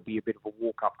maybe there'll be a bit of a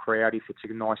walk-up crowd if it's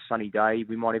a nice sunny day.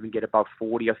 We might even get above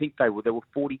 40. I think there were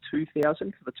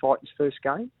 42,000 for the Titans' first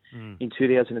game in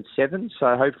 2007.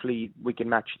 So hopefully we can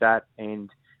match that and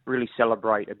really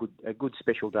celebrate a good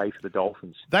special day for the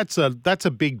Dolphins. That's a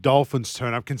big Dolphins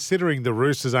turn up, considering the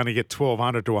Roosters only get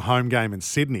 1,200 to a home game in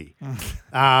Sydney.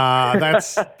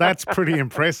 That's pretty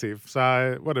impressive.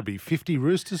 So what would it be, 50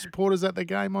 Roosters supporters at the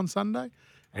game on Sunday?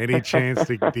 Any chance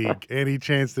to dig? Any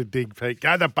chance to dig, Pete?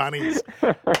 Go the Bunnies.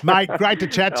 Mate, great to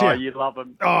chat to you. Oh, you love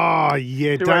them. Oh,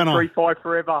 yeah, don't I? 2035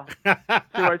 forever.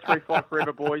 2035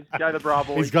 forever, boys. Go the Bra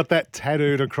boys. He's got that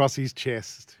tattooed across his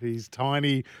chest. His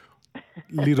tiny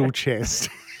little chest.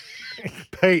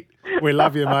 Pete, we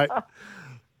love you, mate.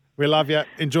 We love you.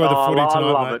 Enjoy the footy tonight, I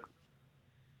love mate. it.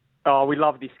 Oh, we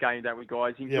love this game, don't we,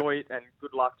 guys? Enjoy it, and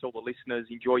good luck to all the listeners.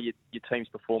 Enjoy your team's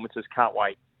performances. Can't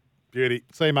wait. Beauty.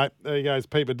 See you, mate. There you go. It's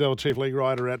Pete Bedell, Chief League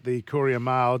Writer at the Courier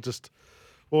Mail. Just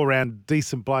all around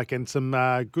decent bloke, and some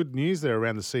good news there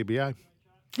around the CBA.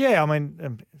 Yeah, I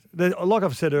mean, like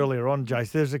I've said earlier on,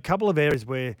 Jace, there's a couple of areas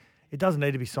where it doesn't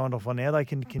need to be signed off on now. They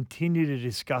can continue to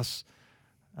discuss,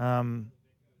 the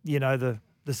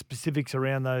specifics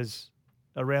around those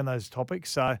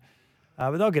topics. So,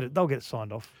 but they'll get it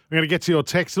signed off. We're going to get to your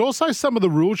text, and also some of the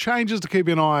rule changes to keep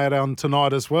an eye out on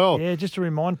tonight as well. Yeah, just to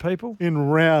remind people. In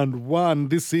round one,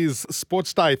 this is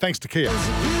Sports Day, thanks to Kia.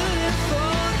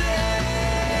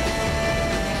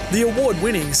 The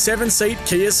award-winning 7-seat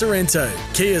Kia Sorrento,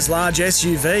 Kia's large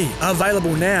SUV,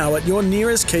 available now at your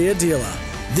nearest Kia dealer.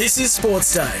 This is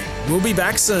Sports Day. We'll be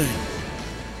back soon.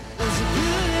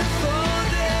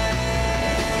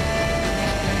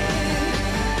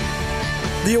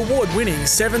 The award-winning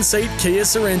 7-seat Kia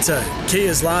Sorrento,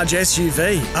 Kia's large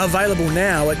SUV, available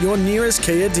now at your nearest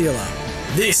Kia dealer.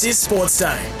 This is Sports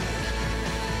Day.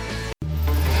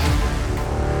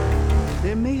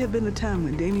 There may have been a time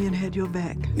when Damien had your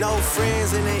back. No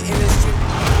friends in the industry.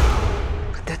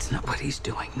 But that's not what he's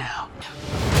doing now.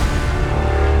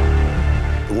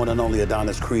 The one and only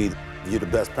Adonis Creed, you're the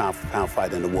best pound-for-pound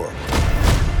fighter in the world.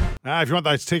 If you want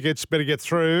those tickets, better get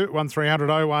through. 1300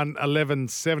 01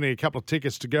 1170. A couple of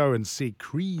tickets to go and see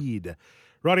Creed.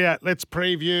 Rightio, let's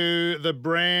preview the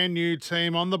brand new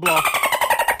team on the block.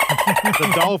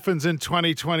 The Dolphins in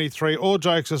 2023. All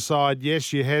jokes aside,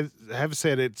 yes, you have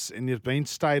said and it's been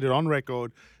stated on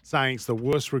record saying it's the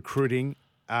worst recruiting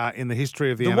in the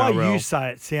history of the NRL. The way you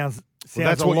say it sounds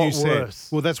that's a what lot you said. worse.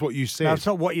 Well, that's what you said. No, it's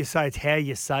not what you say, it's how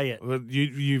you say it. Well,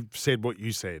 you've said what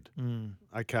you said.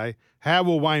 Okay. How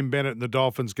will Wayne Bennett and the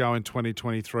Dolphins go in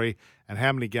 2023, and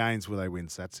how many games will they win,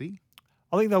 Satsy?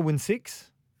 I think they'll win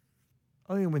 6.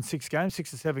 I think they'll win 6 games,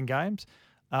 6 to 7 games.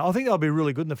 I think they'll be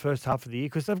really good in the first half of the year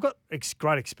because they've got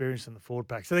great experience in the forward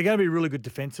pack. So they're going to be really good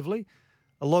defensively.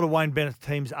 A lot of Wayne Bennett's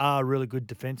teams are really good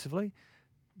defensively.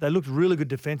 They looked really good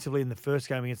defensively in the first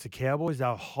game against the Cowboys. They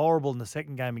were horrible in the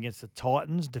second game against the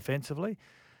Titans defensively.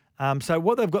 So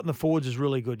what they've got in the forwards is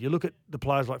really good. You look at the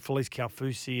players like Felice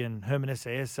Kaufusi and Herman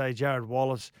Esse, Jared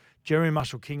Wallace, Jeremy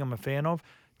Marshall-King I'm a fan of,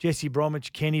 Jesse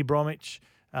Bromwich, Kenny Bromwich,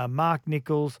 Mark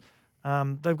Nichols.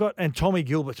 They've got, and Tommy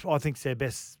Gilbert, I think, is their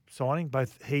best signing,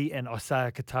 both he and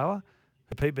Isaiah Katoa,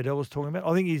 who Pete Bedell was talking about.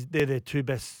 I think they're their 2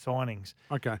 best signings.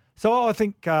 Okay. So I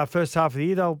think first half of the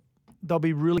year they'll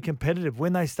be really competitive.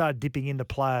 When they start dipping into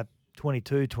player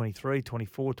 22, 23,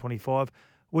 24, 25,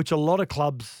 which a lot of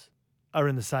clubs are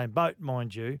in the same boat,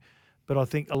 mind you, but I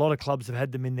think a lot of clubs have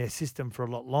had them in their system for a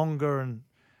lot longer and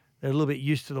they're a little bit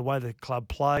used to the way the club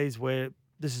plays, where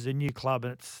this is a new club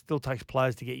and it still takes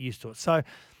players to get used to it. So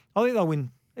I think they'll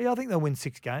win. Yeah, I think they'll win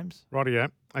 6 games. Rightio.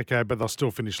 Okay, but they'll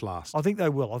still finish last. I think they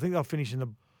will. I think they'll finish in the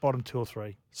bottom 2 or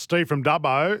 3. Steve from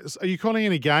Dubbo, are you calling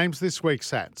any games this week,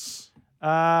 Sats?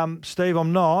 Steve,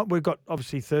 I'm not. We've got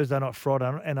obviously Thursday night, Friday,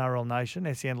 NRL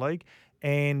Nation, SEN League,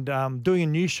 and doing a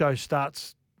new show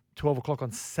starts 12 o'clock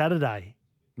on Saturday.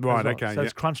 Right, well. okay. So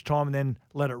it's crunch time and then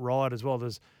let it ride as well.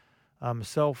 There's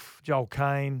myself, Joel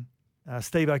Kane,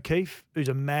 Steve O'Keefe, who's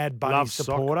a mad Bunny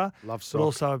supporter. Love sock. But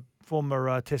also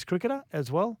former Test cricketer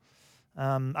as well.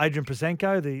 Adrian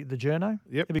Prasenko, the journo.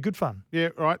 Yep. It'll be good fun. Yeah,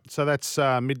 right. So that's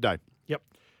midday. Yep.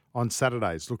 on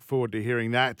Saturdays. Look forward to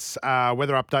hearing that.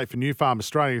 Weather update for New Farm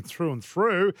Australia through and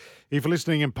through. If you're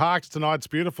listening in Parks tonight, it's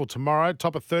beautiful. Tomorrow,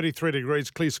 top of 33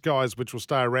 degrees, clear skies, which will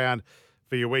stay around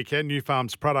for your weekend. New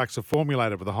Farm's products are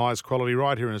formulated with the highest quality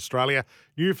right here in Australia.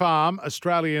 New Farm,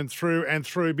 Australian through and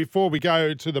through. Before we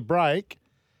go to the break,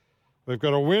 we've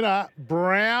got a winner,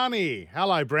 Brownie.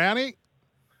 Hello, Brownie.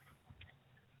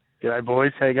 G'day,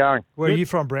 boys. How you going? Where are you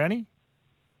from, Brownie?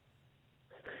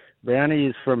 Brownie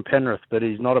is from Penrith, but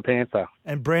he's not a Panther.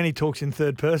 And Brownie talks in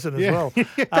third person as well.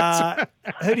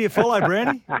 Who do you follow,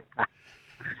 Brownie?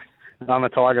 I'm a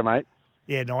Tiger, mate.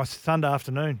 Yeah, nice. Sunday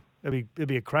afternoon. It'll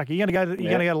be a cracker. You going to go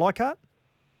to Leichhardt?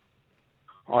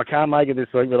 I can't make it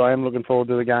this week, but I am looking forward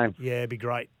to the game. Yeah, it'd be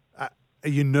great. Are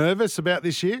you nervous about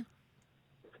this year?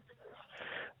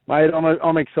 Mate,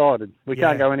 I'm excited. We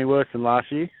can't go any worse than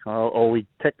last year, or we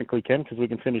technically can because we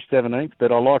can finish 17th.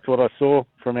 But I liked what I saw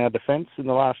from our defence in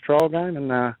the last trial game,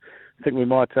 and I think we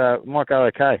might go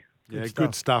okay. Yeah,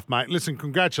 good stuff, mate. Listen,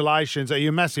 congratulations. Are you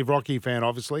a massive Rocky fan,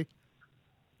 obviously?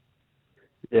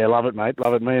 Yeah, love it, mate.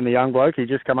 Love it. Me and the young bloke, he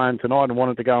just come home tonight and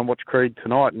wanted to go and watch Creed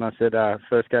tonight, and I said,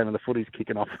 first game of the footy's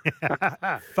kicking off.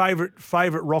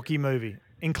 Favourite Rocky movie,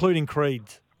 including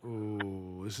Creed's?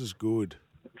 Ooh, this is good.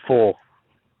 4.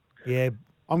 Yeah.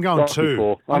 I'm going 2.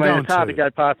 4. I mean, it's hard to go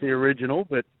past the original,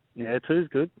 but yeah, 2's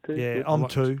good. 2's good. I'm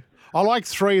 2. I like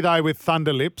 3 though with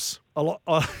Thunder Lips. I like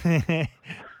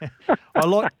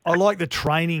the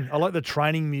training. I like the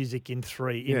training music in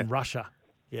 3 in Russia.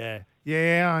 Yeah.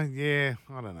 Yeah.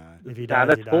 I don't know. If he does,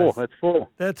 that's 4. That's 4.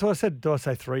 That's what I said. Do I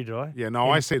say 3? Did I? Yeah. No,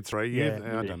 I said 3. Yeah.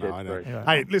 I don't know. Yeah.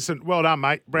 Hey, listen. Well done,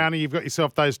 mate. Brownie, you've got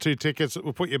yourself those 2 tickets.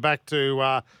 We'll put you back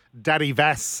to Daddy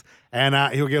Vass, and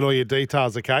he'll get all your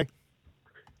details. Okay.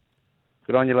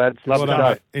 Good on you, lads. Love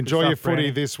the show. Enjoy your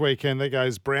footy this weekend. There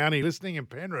goes Brownie, listening in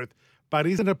Penrith, but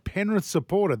isn't a Penrith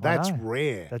supporter. That's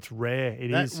rare. That's rare.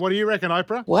 It is. What do you reckon,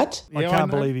 Oprah? What? I can't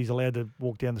believe he's allowed to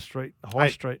walk down the street, High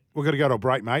Street. We've got to go to a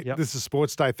break, mate. Yep. This is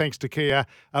Sports Day. Thanks to Kia.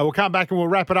 We'll come back and we'll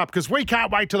wrap it up because we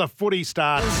can't wait till the footy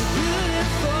starts.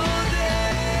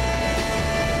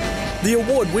 The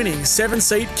award-winning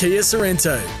 7-seat Kia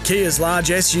Sorrento, Kia's large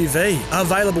SUV,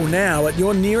 available now at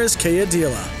your nearest Kia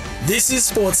dealer. This is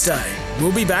Sports Day.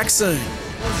 We'll be back soon.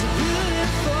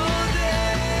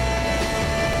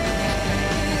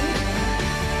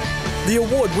 The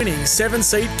award-winning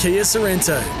 7-seat Kia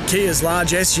Sorrento, Kia's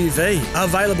large SUV,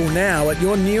 available now at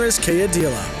your nearest Kia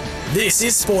dealer. This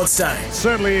is Sports Day.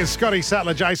 Certainly is. Scotty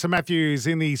Sattler, Jason Matthews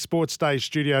in the Sports Day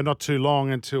studio. Not too long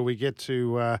until we get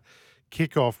to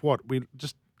kick off. We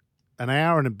just an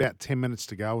hour and about 10 minutes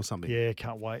to go or something. Yeah,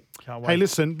 can't wait. Hey,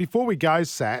 listen, before we go,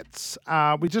 Sats,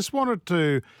 we just wanted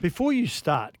to... Before you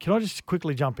start, can I just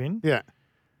quickly jump in? Yeah.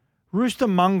 Rooster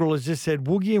Mongrel has just said,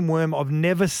 Woogie and Worm, I've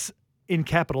never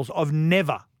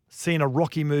seen a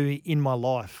Rocky movie in my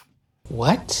life.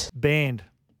 What? Banned.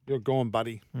 You're gone,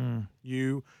 buddy.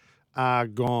 You are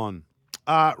gone.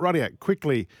 Rightio,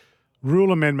 quickly.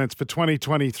 Rule amendments for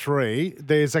 2023.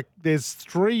 There's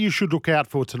 3 you should look out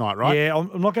for tonight, right? Yeah,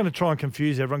 I'm not going to try and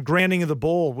confuse everyone. Grounding of the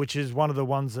ball, which is one of the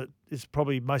ones that is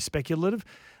probably most speculative.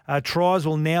 Tries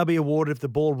will now be awarded if the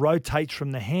ball rotates from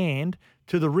the hand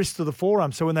to the wrist of the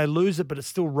forearm. So when they lose it, but it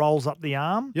still rolls up the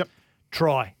arm,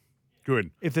 try. Good.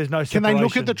 If there's no separation. Can they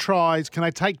look at the tries? Can they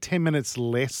take 10 minutes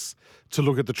less to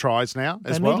look at the tries now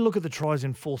as well? They need to look at the tries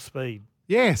in full speed.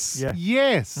 Yes. Yeah.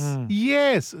 Yes.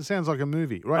 Yes. It sounds like a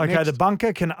movie. Right. Okay, next. the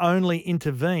bunker can only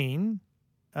intervene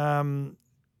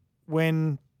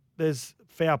when there's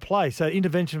foul play. So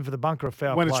intervention for the bunker of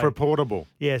foul play. When it's reportable.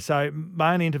 Yeah, so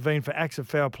may only intervene for acts of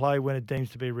foul play when it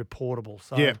deems to be reportable.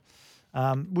 So,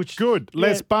 which good.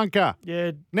 Less bunker.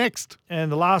 Yeah. Next.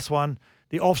 And the last one,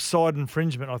 the offside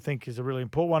infringement, I think, is a really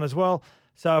important one as well.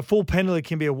 So a full penalty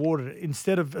can be awarded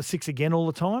instead of a 6 again all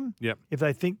the time. Yep. If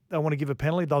they think they want to give a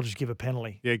penalty, they'll just give a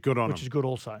penalty. Yeah, good on them. Which is good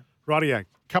also. Rightio.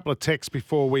 Couple of texts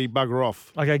before we bugger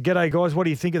off. Okay, g'day guys. What do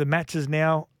you think of the matches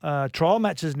now, trial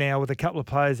matches now with a couple of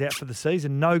players out for the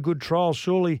season? No good trials.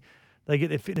 Surely they get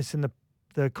their fitness in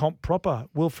the comp proper.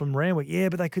 Will from Randwick. Yeah,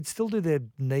 but they could still do their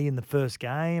knee in the first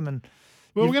game. And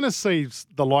well, we're going to see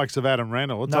the likes of Adam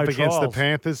Reynolds up against the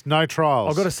Panthers. No trials.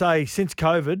 I've got to say, since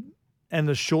COVID and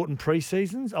the shortened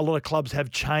pre-seasons, a lot of clubs have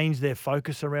changed their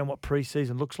focus around what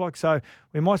pre-season looks like. So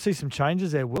we might see some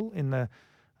changes there, Will, in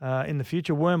the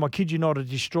future. Worm, I kid you not, I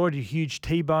destroyed your huge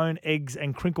T-bone, eggs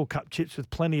and crinkle cut chips with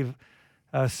plenty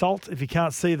of salt. If you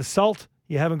can't see the salt,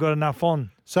 you haven't got enough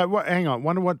on. So hang on,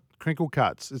 wonder what crinkle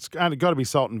cuts? It's got to be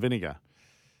salt and vinegar.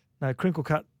 No, crinkle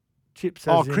cut chips.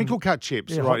 Oh, as in- crinkle cut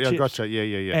chips. Yeah, Right, hot yeah, chips. gotcha.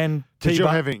 Yeah. And But you're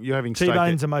T-bone. having steak.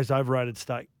 T-bone's the most overrated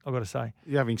steak, I've got to say.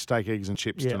 You're having steak, eggs, and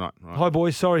chips Yeah. tonight. Right. Hi,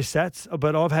 boys. Sorry, Sats,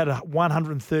 but I've had a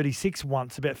 136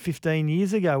 once about 15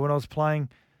 years ago when I was playing,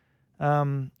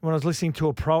 when I was listening to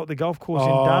a pro at the golf course in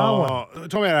Darwin.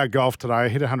 Talking about our golf today, I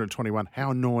hit 121.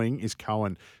 How annoying is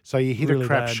Cohen? So you hit Really a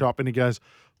crap bad. shot and he goes,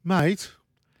 mate,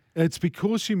 it's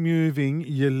because you're moving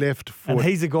your left foot. And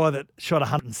he's the guy that shot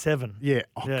 107. Yeah.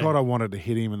 Oh, Yeah. God, I wanted to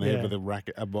hit him in the head Yeah. with a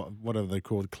racket, whatever they're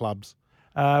called, clubs.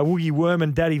 Woogie Worm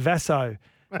and Daddy Vasso.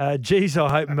 Geez, I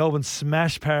hope Melbourne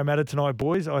smash Parramatta tonight,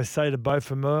 boys. I say to Beau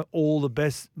Fermor, all the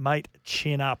best, mate.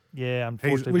 Chin up. Yeah,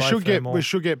 unfortunately, We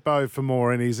should get Beau for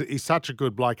more, and he's such a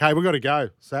good bloke. Hey, we've got to go,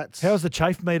 Sats. How's the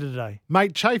chafe meter today?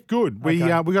 Mate, chafe good. We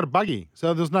Okay. we got a buggy,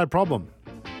 so there's no problem.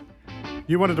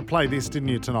 You wanted to play this, didn't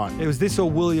you, tonight? It was this or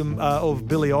William or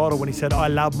Billy Idol when he said, I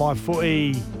love my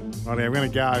footy. Right, we're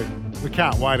going to go. We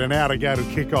can't wait an hour to go to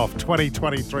kick off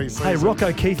 2023 season. Hey,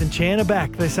 Rocco, Keith and Chan are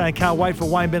back. They're saying can't wait for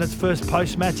Wayne Bennett's first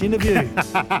post-match interview.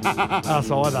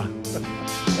 Us either.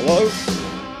 Hello?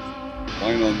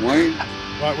 Wayne on Wayne.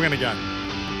 Right, we're going to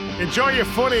go. Enjoy your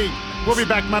footy. We'll be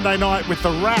back Monday night with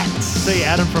the Rats. See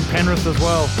Adam from Penrith as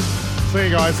well. See you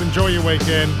guys. Enjoy your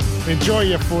weekend. Enjoy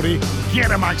your footy.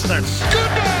 Get amongst it. Good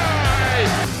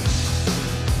night!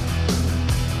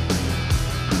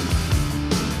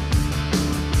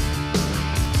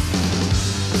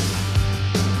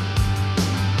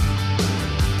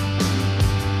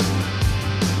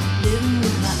 Living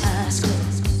with my eyes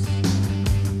closed,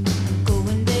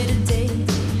 going day to day.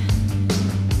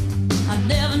 I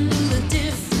never knew the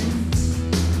difference.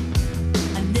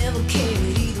 I never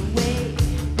cared either way.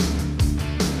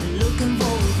 Looking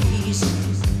for a reason,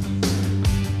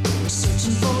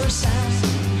 searching for a sign,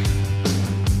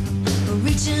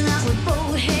 reaching out with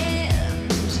both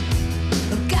hands.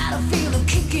 Gotta feel the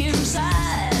kick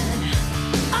inside.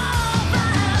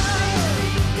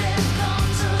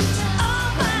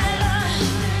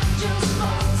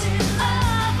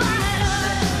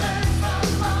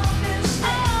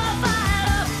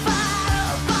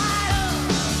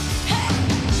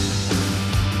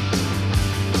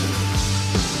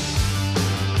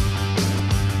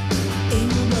 Ain't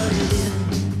nobody living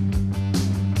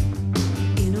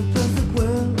in a perfect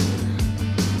world.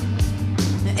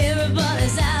 Now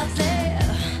everybody's out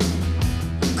there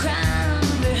crying to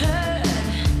be heard.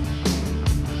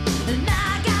 And I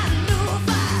got a new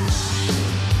fire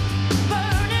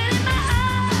burning in my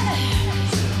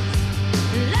eyes,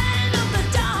 lighting up the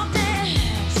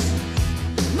darkness,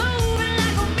 moving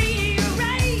like a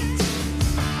meteorite.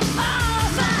 Oh,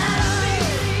 finally,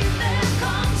 there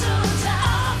comes a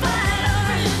time.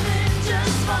 Everything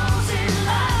just falls in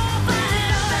love.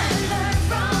 And learn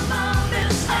from all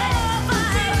this. I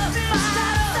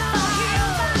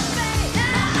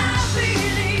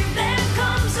believe there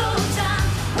comes a time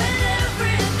when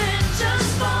everything just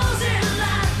falls in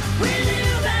line. We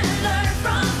live and learn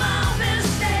from our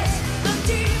mistakes. The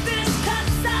deepest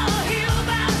cuts are healed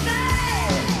by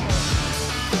faith.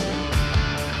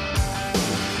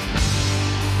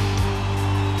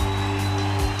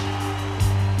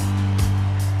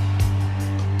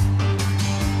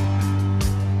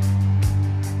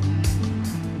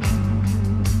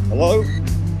 Hello? I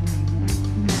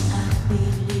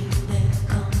believe there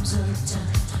comes a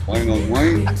time Wayne on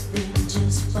Wayne.